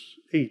verse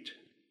 8.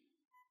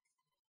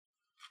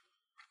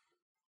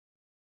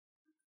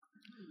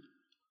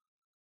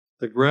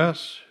 The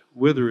grass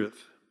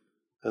withereth,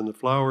 and the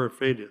flower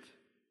fadeth,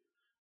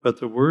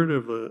 but the word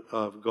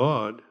of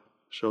God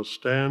shall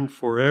stand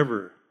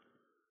forever.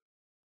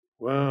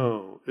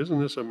 Wow, isn't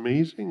this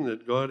amazing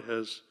that God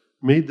has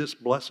made this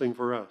blessing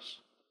for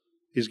us?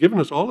 He's given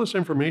us all this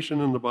information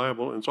in the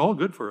Bible, and it's all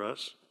good for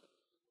us,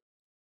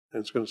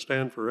 and it's going to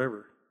stand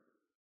forever.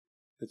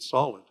 It's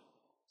solid.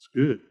 It's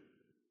good.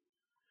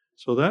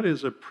 So that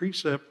is a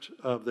precept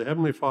of the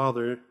Heavenly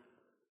Father,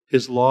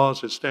 His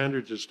laws, His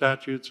standards, His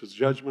statutes, His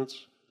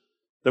judgments,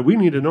 that we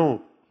need to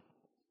know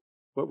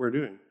what we're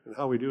doing and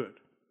how we do it.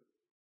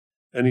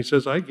 And He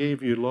says, I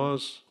gave you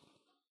laws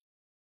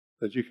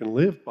that you can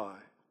live by,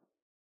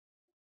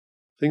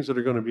 things that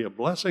are going to be a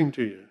blessing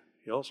to you.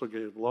 He also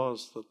gave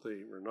laws that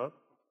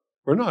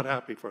we're not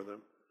happy for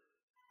them.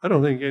 I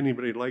don't think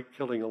anybody liked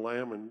killing a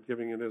lamb and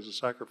giving it as a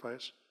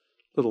sacrifice.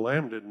 Little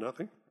lamb did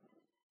nothing.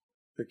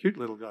 They're cute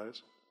little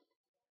guys.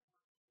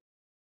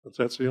 But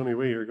that's the only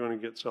way you're going to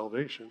get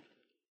salvation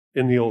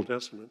in the Old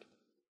Testament.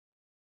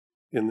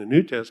 In the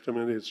New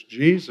Testament, it's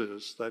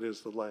Jesus that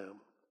is the Lamb.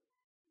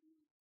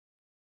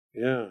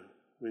 Yeah,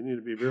 we need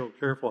to be real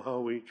careful how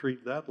we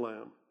treat that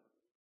Lamb.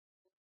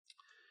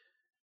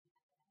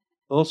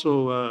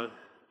 Also,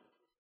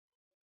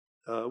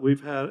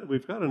 we've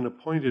got an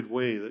appointed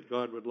way that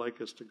God would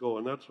like us to go,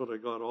 and that's what I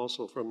got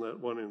also from that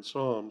one in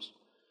Psalms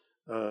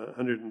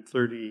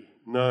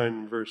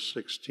 139, verse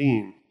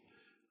 16.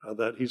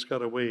 That He's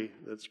got a way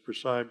that's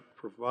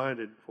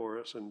provided for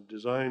us and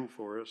designed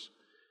for us.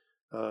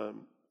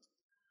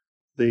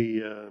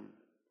 The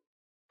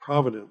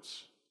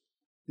providence,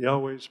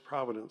 Yahweh's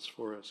providence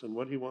for us and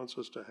what He wants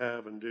us to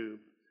have and do.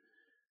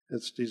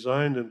 It's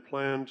designed and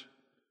planned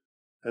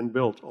and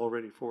built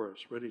already for us,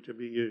 ready to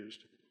be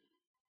used.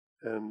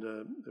 And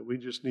we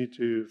just need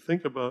to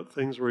think about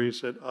things where He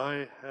said,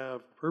 I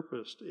have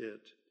purposed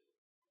it.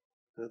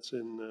 That's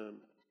in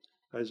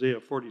Isaiah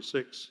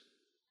 46,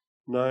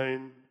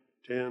 9,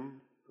 10,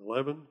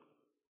 11.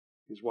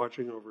 He's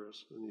watching over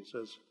us, and He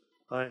says,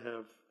 I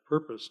have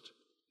purposed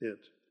it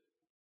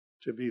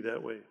to be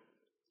that way.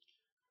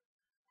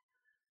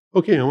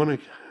 Okay, I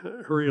want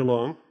to hurry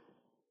along.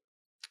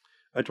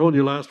 I told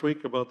you last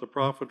week about the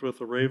prophet with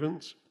the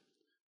ravens.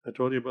 I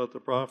told you about the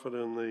prophet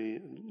and the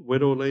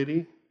widow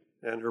lady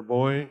and her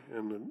boy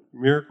and the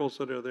miracles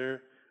that are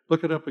there.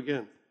 Look it up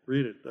again.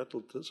 Read it.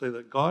 That'll say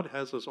that God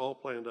has us all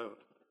planned out,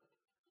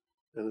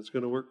 and it's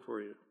going to work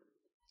for you.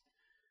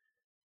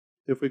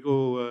 If we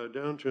go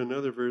down to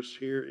another verse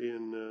here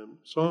in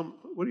Psalm,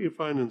 what do you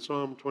find in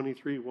Psalm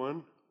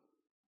 23:1?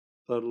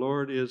 The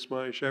Lord is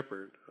my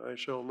shepherd, I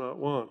shall not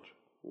want.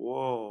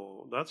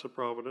 Whoa, that's a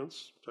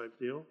providence type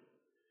deal.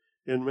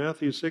 In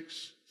Matthew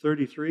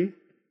 6:33,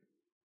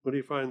 what do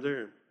you find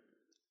there?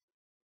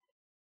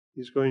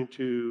 He's going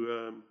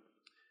to,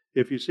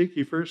 if you seek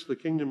ye first the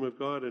kingdom of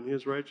God and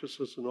His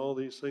righteousness, and all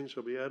these things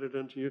shall be added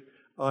unto you.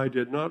 I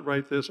did not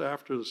write this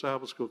after the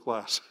Sabbath school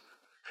class.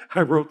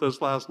 I wrote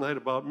this last night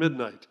about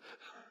midnight.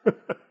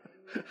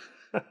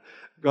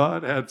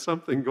 God had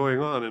something going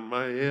on in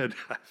my head,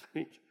 I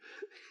think.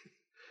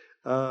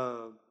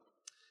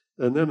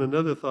 And then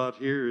another thought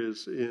here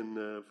is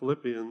in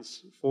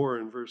Philippians 4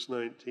 and verse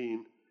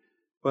 19.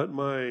 But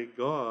my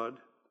God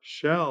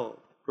shall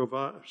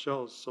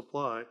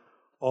supply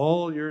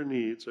all your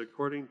needs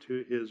according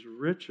to His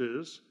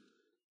riches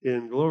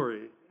in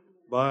glory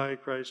by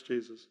Christ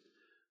Jesus.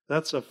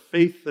 That's a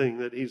faith thing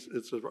that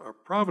it's a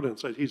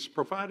providence that He's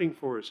providing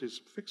for us. He's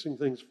fixing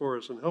things for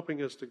us and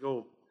helping us to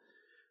go.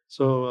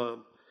 So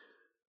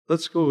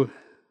let's go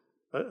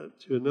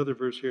to another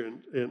verse here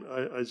in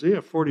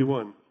Isaiah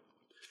 41.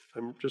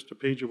 I'm just a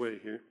page away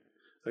here.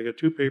 I got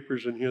 2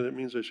 papers in here. That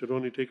means I should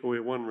only take away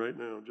one right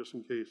now, just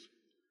in case.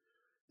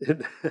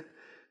 In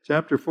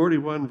chapter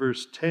 41,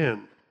 verse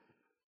 10.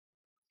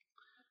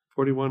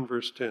 41,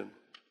 verse 10.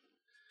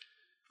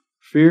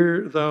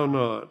 Fear thou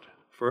not,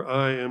 for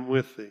I am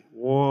with thee.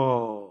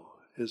 Whoa.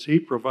 Is He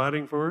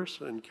providing for us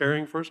and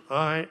caring for us?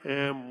 I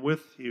am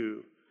with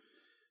you.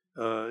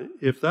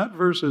 If that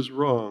verse is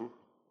wrong,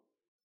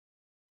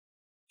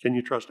 can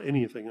you trust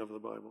anything of the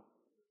Bible?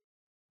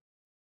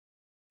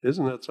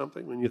 Isn't that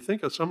something? When you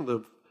think of some of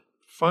the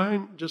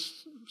fine,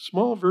 just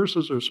small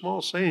verses or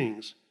small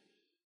sayings,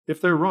 if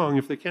they're wrong,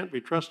 if they can't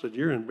be trusted,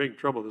 you're in big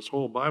trouble. This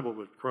whole Bible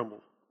would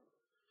crumble.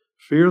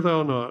 Fear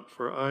thou not,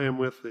 for I am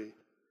with thee.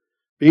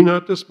 Be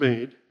not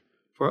dismayed,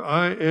 for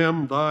I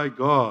am thy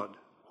God.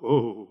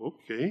 Oh,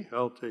 okay,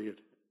 I'll take it.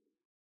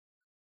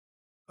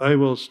 I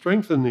will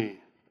strengthen thee.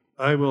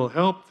 I will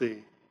help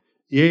thee.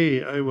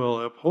 Yea, I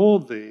will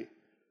uphold thee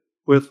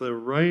with the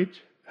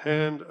right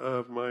hand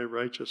of my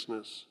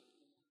righteousness.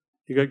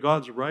 You got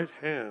God's right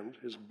hand,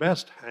 his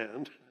best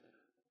hand.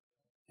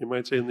 You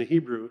might say in the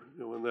Hebrew,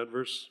 when that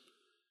verse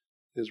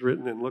is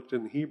written and looked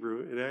in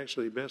Hebrew, it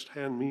actually, best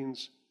hand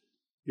means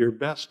your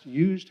best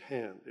used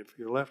hand. If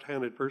you're a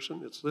left-handed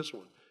person, it's this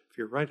one. If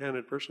you're a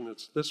right-handed person,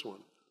 it's this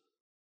one.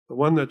 The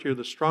one that you're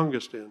the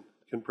strongest in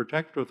can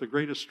protect with the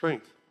greatest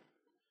strength.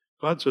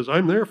 God says,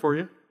 I'm there for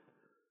you.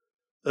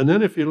 And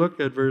then if you look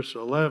at verse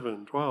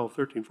 11, 12,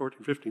 13,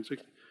 14, 15,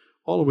 16,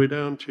 all the way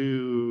down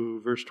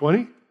to verse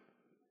 20,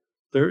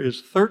 there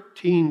is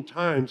 13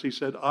 times he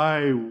said,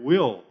 I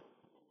will.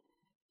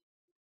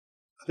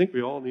 I think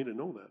we all need to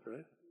know that,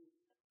 right?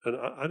 And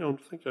I don't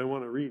think I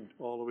want to read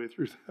all the way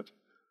through that.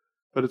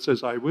 But it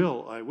says, I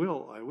will, I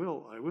will, I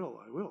will, I will,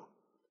 I will.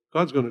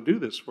 God's going to do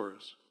this for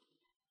us.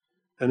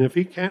 And if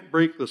he can't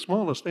break the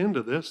smallest end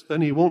of this,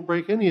 then he won't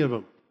break any of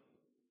them.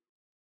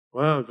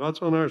 Wow,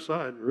 God's on our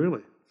side,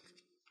 really.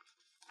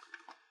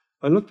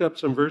 I looked up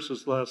some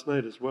verses last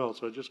night as well,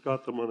 so I just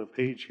got them on a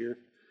page here.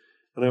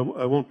 And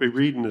I won't be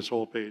reading this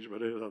whole page,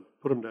 but I'll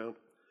put them down.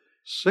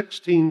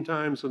 16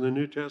 times in the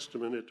New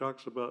Testament, it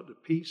talks about the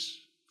peace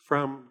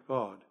from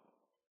God.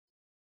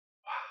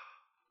 Wow.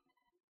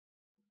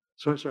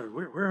 So I started,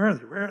 where are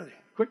they? Where are they?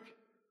 Quick.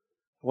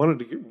 I wanted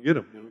to get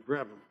them,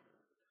 grab them.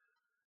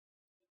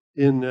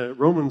 In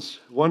Romans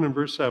 1 and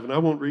verse 7, I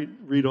won't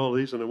read all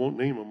these, and I won't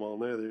name them all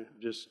now. They're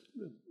just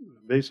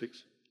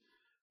basics.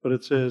 But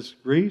it says,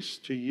 grace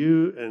to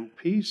you and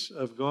peace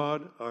of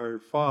God our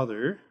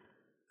Father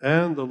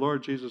and the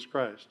Lord Jesus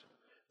Christ.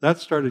 That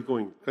started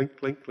going clink,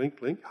 clink, clink,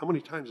 clink. How many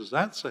times is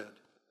that said?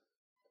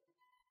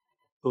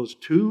 Those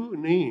two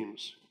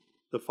names,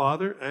 the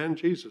Father and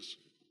Jesus,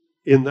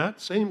 in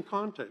that same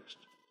context.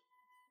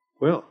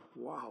 Well,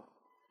 wow.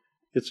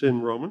 It's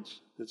in Romans,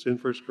 it's in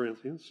 1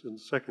 Corinthians, in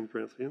 2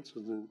 Corinthians,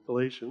 and in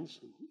Galatians,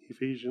 and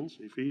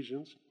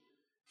Ephesians,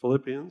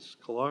 Philippians,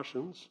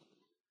 Colossians,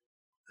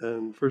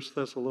 and 1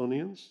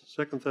 Thessalonians,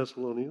 2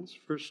 Thessalonians,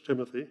 1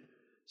 Timothy,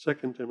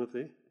 2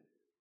 Timothy,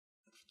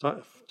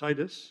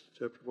 Titus,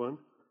 chapter 1,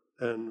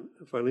 and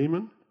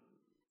Philemon,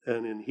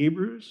 and in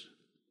Hebrews,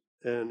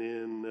 and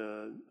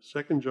in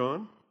 2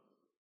 John.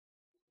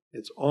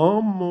 It's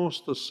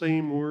almost the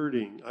same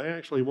wording. I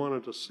actually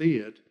wanted to see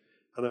it,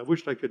 and I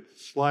wished I could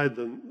slide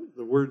the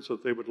words so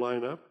that they would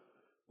line up.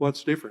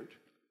 What's different?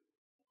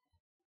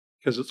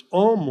 Because it's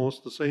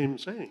almost the same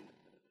saying.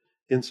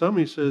 In some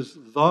he says,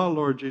 the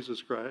Lord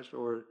Jesus Christ,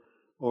 or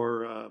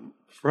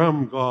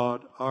from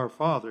God our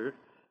Father.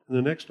 And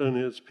the next one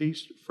is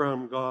peace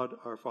from God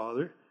our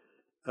Father.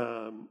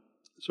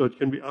 So it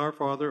can be our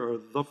Father or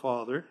the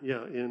Father.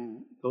 Yeah,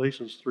 in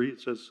Galatians 3 it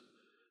says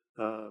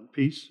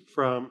peace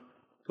from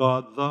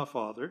God the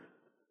Father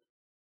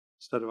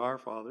instead of our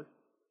Father.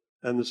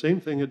 And the same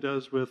thing it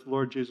does with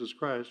Lord Jesus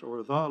Christ,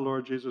 or the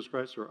Lord Jesus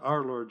Christ, or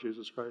our Lord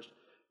Jesus Christ.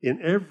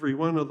 In every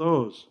one of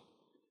those,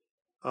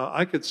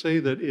 I could say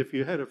that if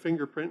you had a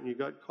fingerprint and you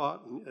got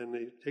caught and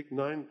they take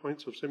 9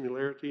 points of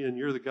similarity and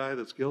you're the guy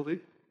that's guilty,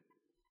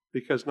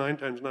 because 9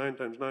 times 9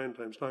 times 9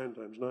 times 9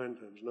 times 9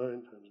 times 9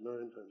 times 9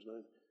 times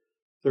 9,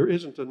 there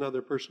isn't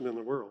another person in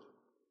the world.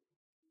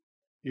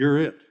 You're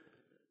it.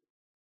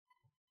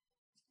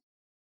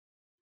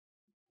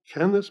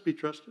 Can this be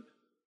trusted?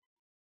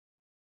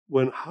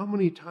 When how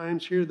many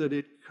times here that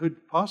it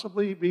could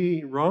possibly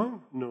be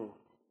wrong? No.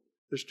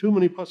 There's too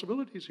many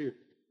possibilities here.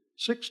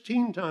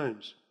 16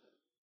 times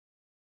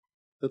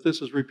that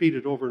this is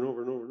repeated over and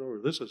over and over and over.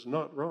 This is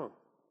not wrong.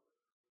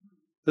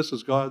 This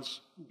is God's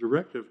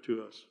directive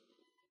to us.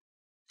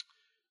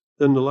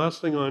 Then the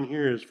last thing on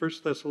here is 1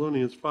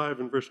 Thessalonians 5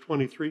 and verse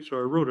 23, so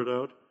I wrote it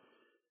out.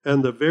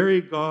 And the very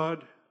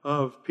God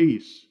of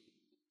peace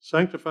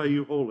sanctify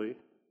you wholly,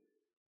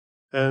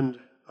 and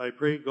I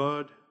pray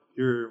God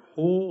your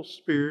whole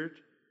spirit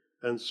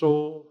and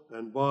soul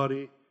and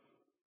body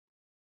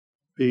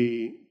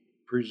be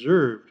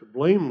preserved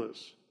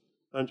blameless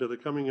unto the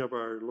coming of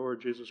our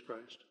Lord Jesus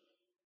Christ.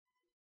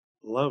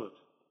 Love it.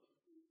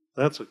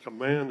 That's a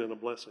command and a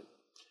blessing.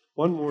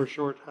 One more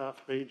short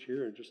half page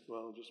here, and just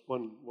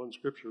one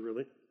scripture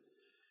really.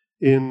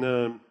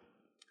 In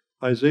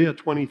Isaiah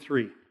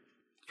 26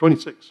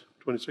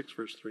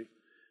 verse 3.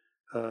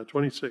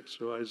 26,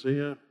 so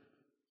Isaiah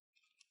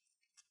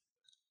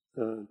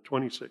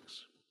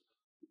 26.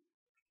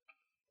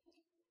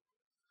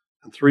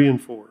 And 3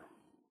 and 4.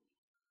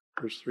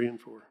 Verse 3 and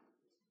 4.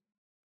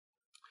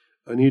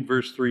 I need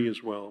verse 3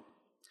 as well.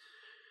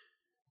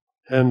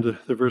 And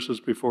the verses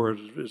before it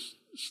is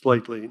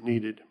slightly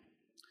needed.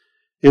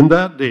 In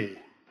that day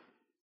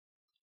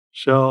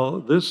shall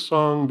this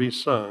song be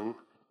sung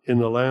in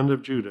the land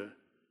of Judah.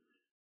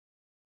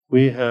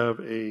 We have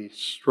a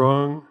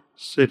strong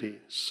city.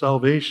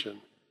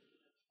 Salvation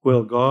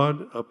will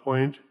God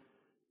appoint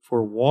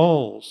for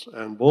walls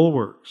and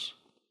bulwarks.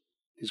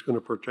 He's going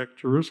to protect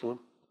Jerusalem.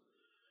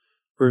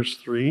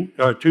 Verse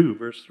 2,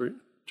 verse 3,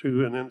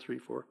 2 and then 3,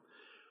 4.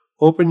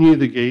 Open ye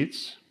the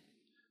gates,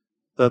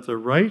 that the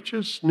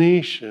righteous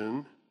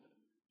nation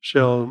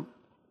shall,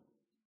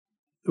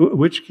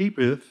 which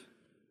keepeth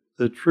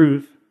the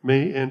truth,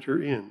 may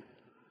enter in.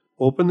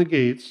 Open the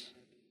gates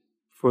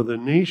for the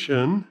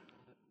nation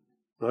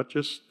Not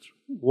just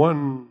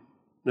one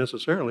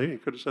necessarily. He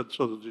could have said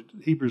so that the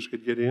Hebrews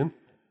could get in,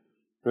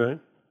 right?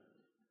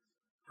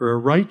 For a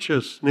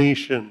righteous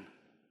nation.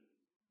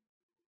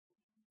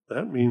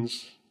 That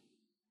means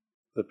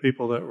the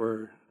people that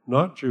were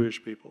not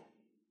Jewish people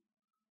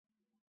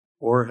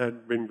or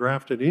had been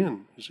grafted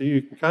in. You see,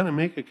 you can kind of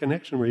make a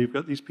connection where you've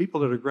got these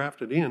people that are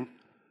grafted in,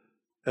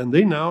 and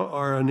they now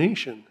are a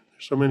nation.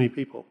 There's so many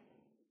people.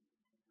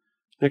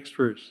 Next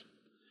verse.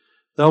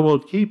 Thou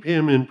wilt keep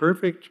him in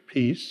perfect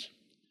peace,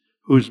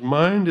 whose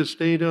mind is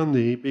stayed on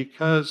thee,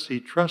 because he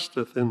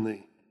trusteth in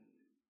thee.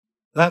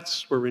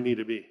 That's where we need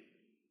to be.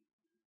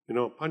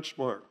 Punch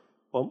mark,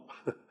 bump,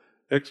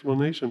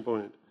 exclamation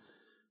point.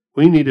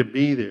 We need to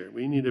be there.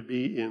 We need to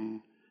be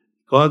in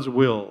God's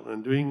will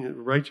and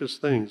doing righteous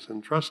things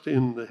and trust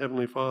in the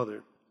Heavenly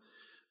Father.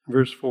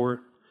 Verse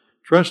 4,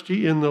 trust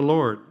ye in the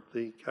Lord,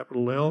 the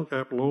capital L,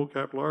 capital O,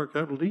 capital R,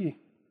 capital D.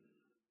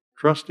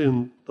 Trust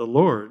in the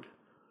Lord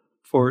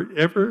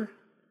forever,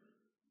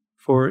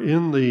 for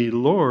in the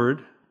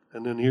Lord,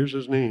 and then here's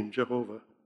his name, Jehovah,